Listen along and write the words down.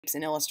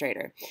in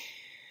Illustrator.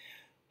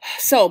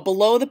 So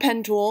below the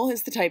pen tool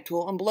is the type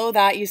tool, and below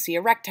that you see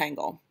a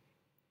rectangle.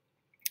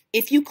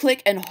 If you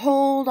click and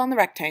hold on the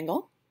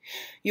rectangle,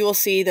 you will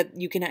see that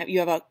you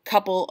have a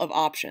couple of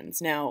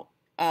options. Now,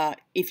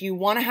 if you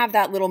want to have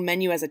that little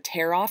menu as a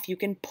tear off, you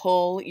can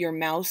pull your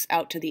mouse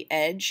out to the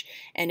edge,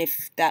 and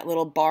if that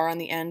little bar on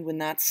the end, when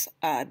that's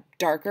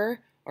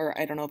darker, or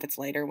I don't know if it's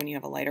lighter when you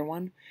have a lighter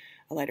one,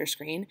 a lighter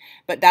screen,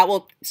 but that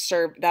will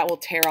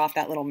tear off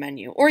that little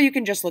menu. Or you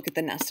can just look at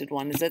the nested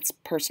one, as it's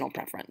personal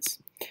preference.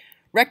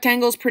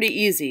 Rectangle is pretty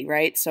easy,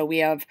 right? So we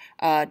have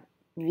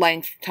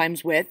length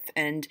times width,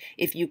 and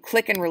if you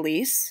click and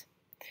release,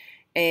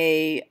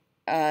 a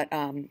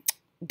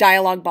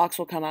dialog box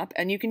will come up,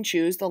 and you can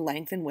choose the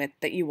length and width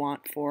that you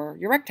want for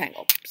your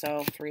rectangle.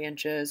 So 3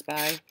 inches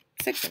by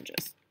 6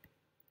 inches.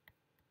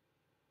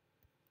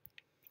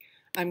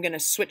 I'm going to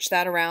switch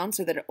that around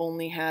so that it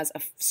only has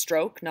a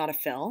stroke, not a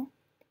fill,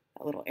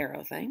 that little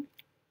arrow thing.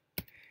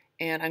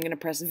 And I'm going to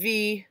press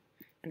V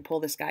and pull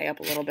this guy up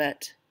a little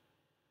bit.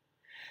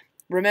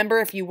 Remember,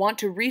 if you want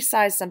to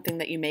resize something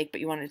that you make,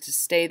 but you want it to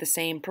stay the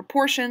same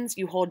proportions,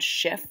 you hold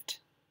Shift.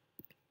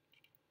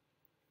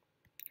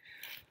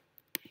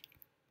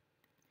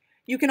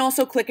 You can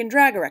also click and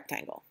drag a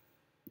rectangle.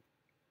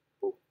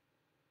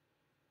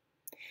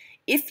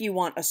 If you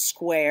want a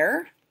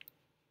square,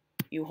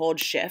 you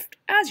hold Shift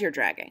as you're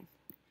dragging.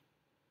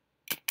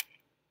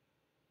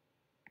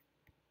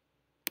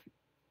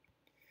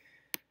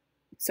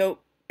 So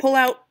pull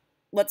out,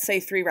 let's say,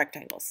 3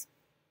 rectangles.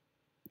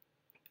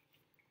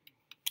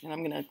 And I'm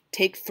going to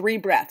take 3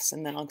 breaths,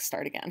 and then I'll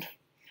start again.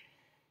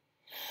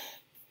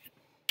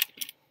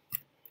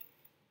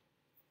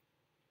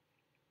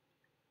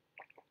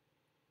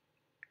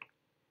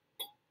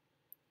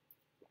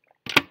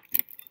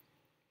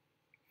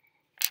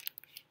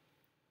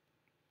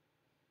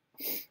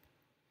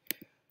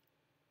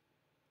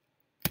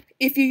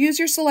 If you use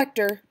your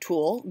selector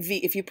tool,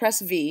 if you press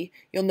V,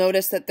 you'll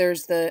notice that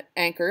there's the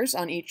anchors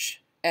on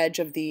each edge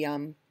of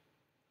the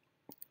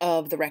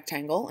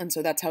rectangle, and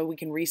so that's how we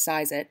can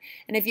resize it.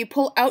 And if you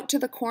pull out to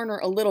the corner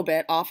a little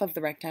bit off of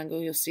the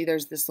rectangle, you'll see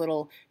there's this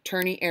little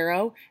turny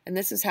arrow, and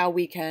this is how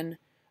we can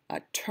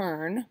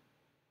turn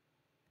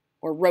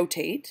or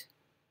rotate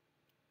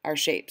our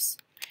shapes.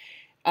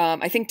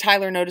 I think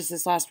Tyler noticed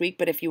this last week,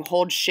 but if you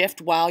hold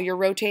Shift while you're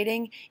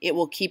rotating, it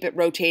will keep it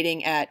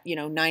rotating at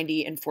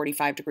 90 and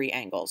 45 degree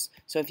angles.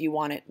 So if you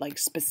want it like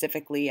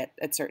specifically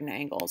at certain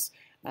angles,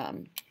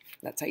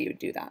 that's how you would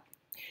do that.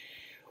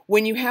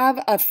 When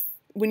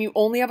you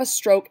only have a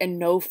stroke and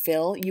no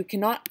fill, you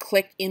cannot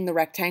click in the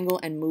rectangle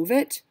and move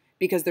it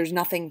because there's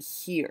nothing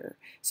here.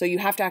 So you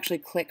have to actually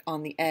click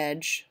on the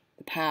edge,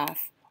 the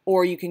path,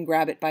 or you can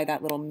grab it by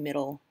that little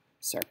middle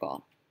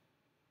circle.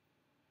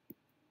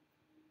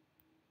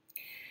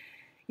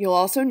 You'll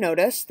also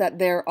notice that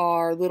there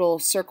are little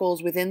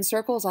circles within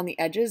circles on the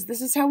edges. This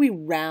is how we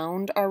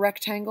round our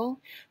rectangle.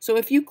 So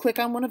if you click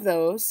on one of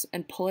those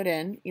and pull it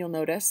in, you'll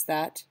notice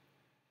that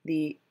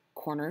the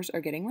corners are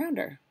getting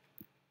rounder.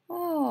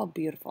 Oh,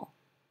 beautiful.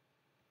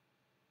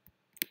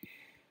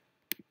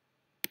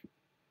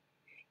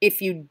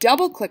 If you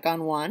double click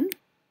on one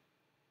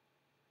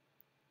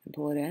and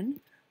pull it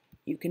in,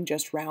 you can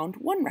just round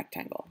one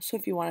rectangle. So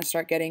if you want to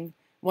start getting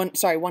one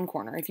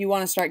corner. If you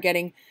want to start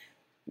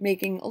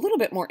making a little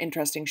bit more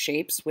interesting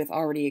shapes with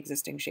already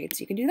existing shapes,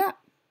 you can do that.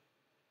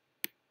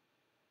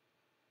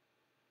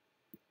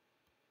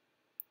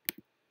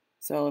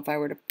 So if I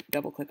were to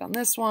double click on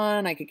this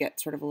one, I could get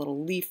sort of a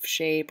little leaf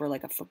shape or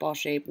like a football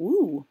shape.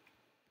 Ooh,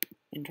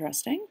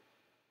 interesting.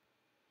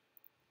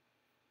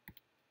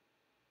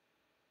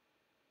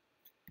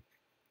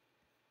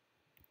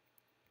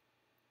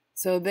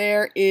 So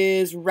there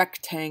is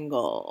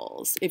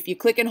rectangles. If you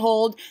click and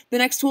hold, the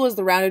next tool is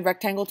the rounded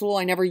rectangle tool.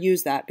 I never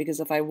use that because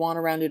if I want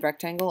a rounded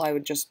rectangle, I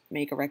would just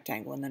make a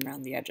rectangle and then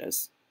round the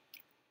edges.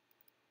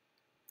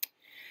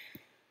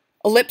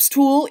 Ellipse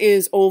tool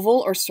is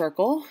oval or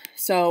circle.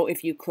 So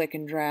if you click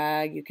and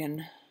drag, you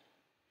can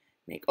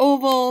make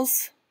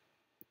ovals.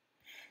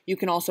 You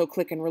can also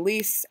click and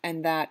release,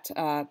 and that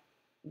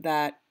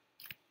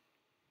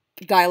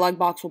dialog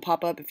box will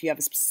pop up if you have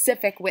a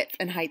specific width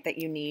and height that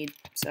you need.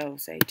 So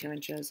say 2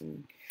 inches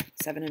and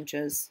 7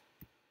 inches.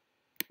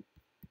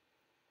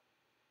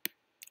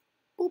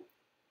 Boop.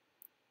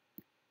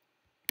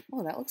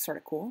 Oh, that looks sort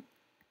of cool.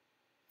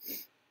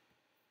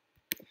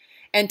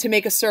 And to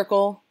make a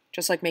circle,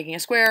 just like making a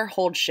square,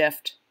 hold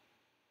Shift.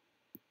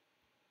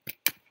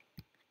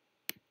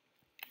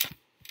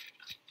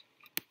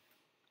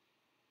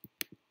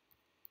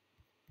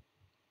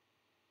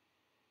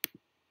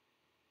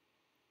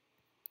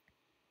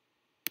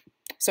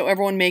 So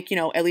everyone make,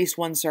 at least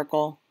one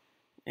circle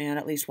and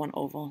at least one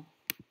oval.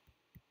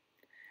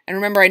 And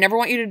remember, I never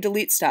want you to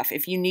delete stuff.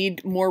 If you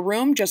need more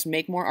room, just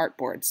make more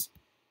artboards.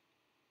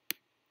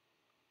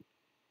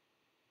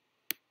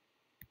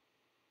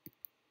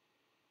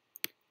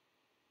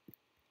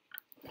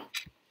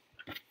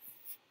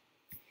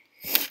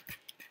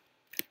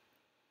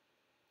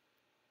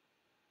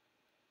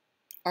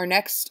 Our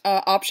next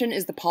option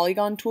is the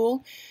polygon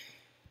tool.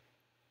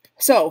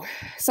 So,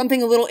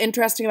 something a little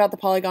interesting about the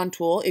polygon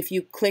tool, if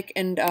you click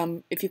and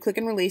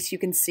release, you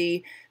can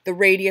see the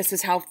radius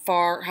is how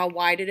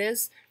wide it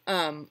is.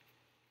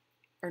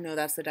 Or no,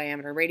 that's the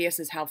diameter. Radius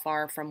is how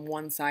far from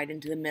one side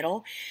into the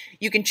middle.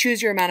 You can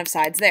choose your amount of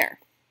sides there.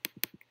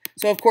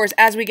 So, of course,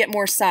 as we get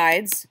more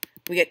sides,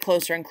 we get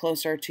closer and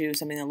closer to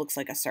something that looks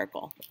like a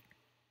circle.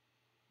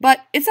 But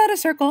it's not a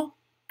circle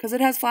because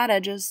it has flat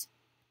edges.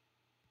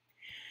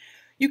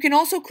 You can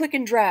also click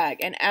and drag,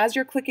 and as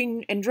you're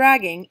clicking and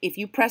dragging, if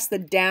you press the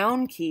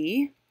down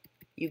key,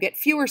 you get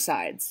fewer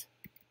sides.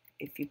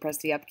 If you press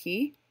the up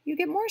key, you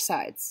get more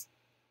sides.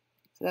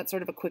 So that's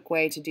sort of a quick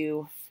way to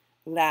do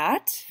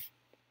that.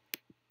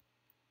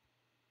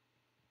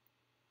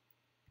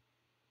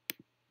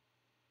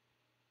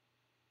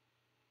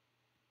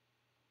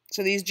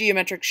 So these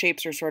geometric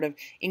shapes are sort of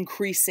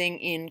increasing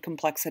in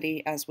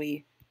complexity as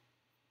we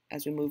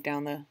move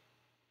down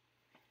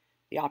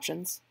the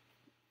options.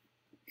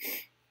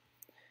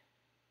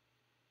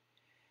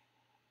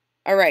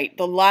 All right,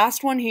 the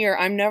last one here,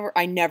 I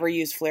never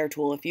use Flare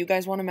Tool. If you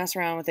guys want to mess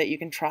around with it, you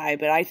can try,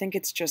 but I think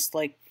it's just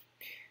like,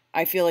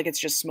 I feel like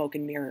it's just smoke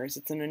and mirrors.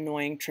 It's an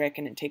annoying trick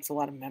and it takes a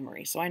lot of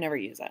memory, so I never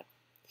use it.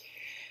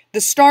 The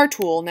Star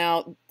Tool,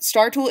 now,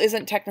 Star Tool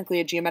isn't technically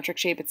a geometric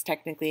shape, it's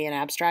technically an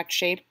abstract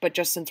shape, but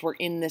just since we're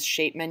in this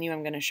shape menu,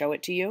 I'm going to show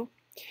it to you.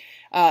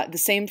 The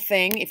same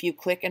thing, if you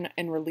click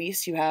and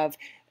release, you have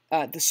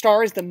the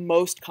star is the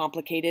most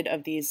complicated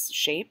of these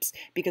shapes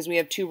because we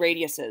have two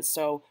radiuses.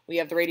 So we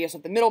have the radius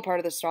of the middle part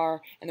of the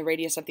star and the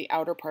radius of the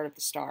outer part of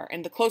the star.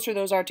 And the closer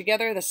those are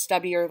together, the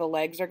stubbier the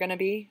legs are going to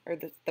be, or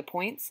the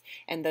points.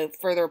 And the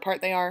further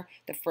apart they are,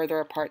 the further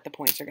apart the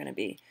points are going to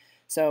be.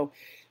 So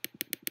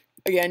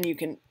again, you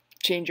can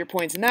change your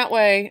points in that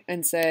way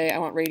and say, I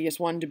want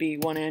radius 1 to be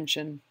 1 inch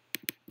and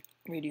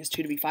radius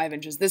 2 to be 5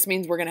 inches. This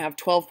means we're going to have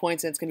 12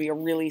 points and it's going to be a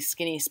really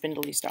skinny,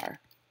 spindly star.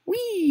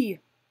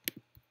 Whee!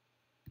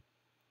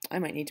 I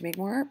might need to make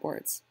more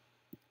artboards.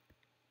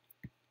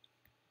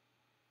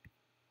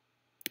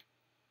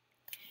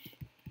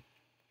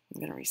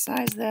 I'm going to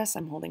resize this.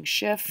 I'm holding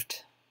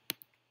Shift.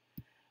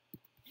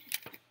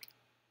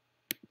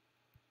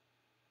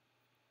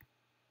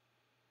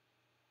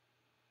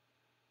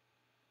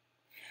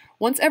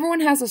 Once everyone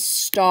has a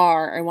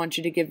star, I want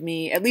you to give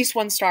me, at least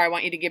one star, I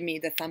want you to give me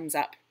the thumbs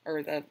up,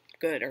 or the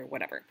good, or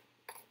whatever.